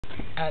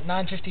at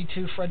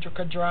 952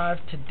 Frederica Drive.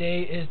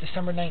 Today is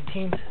December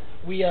 19th.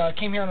 We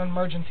came here on an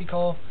emergency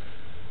call.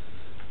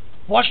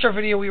 Watched our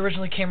video. We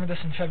originally came to this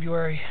in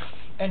February.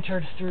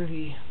 Entered through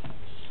the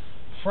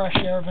fresh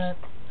air vent,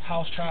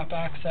 house trap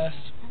access,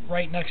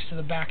 right next to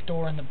the back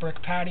door in the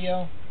brick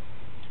patio.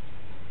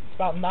 It's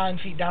about 9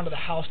 feet down to the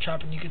house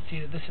trap, and you can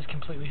see that this is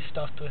completely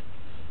stuffed with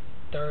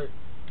dirt,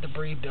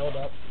 debris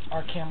buildup.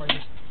 Our camera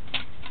just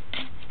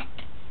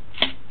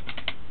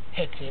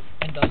hits it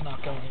and does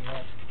not go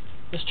anywhere.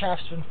 This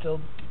trap's been filled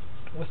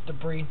with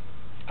debris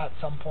at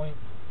some point.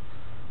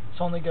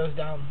 It only goes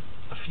down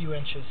a few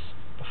inches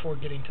before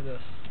getting to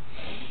this.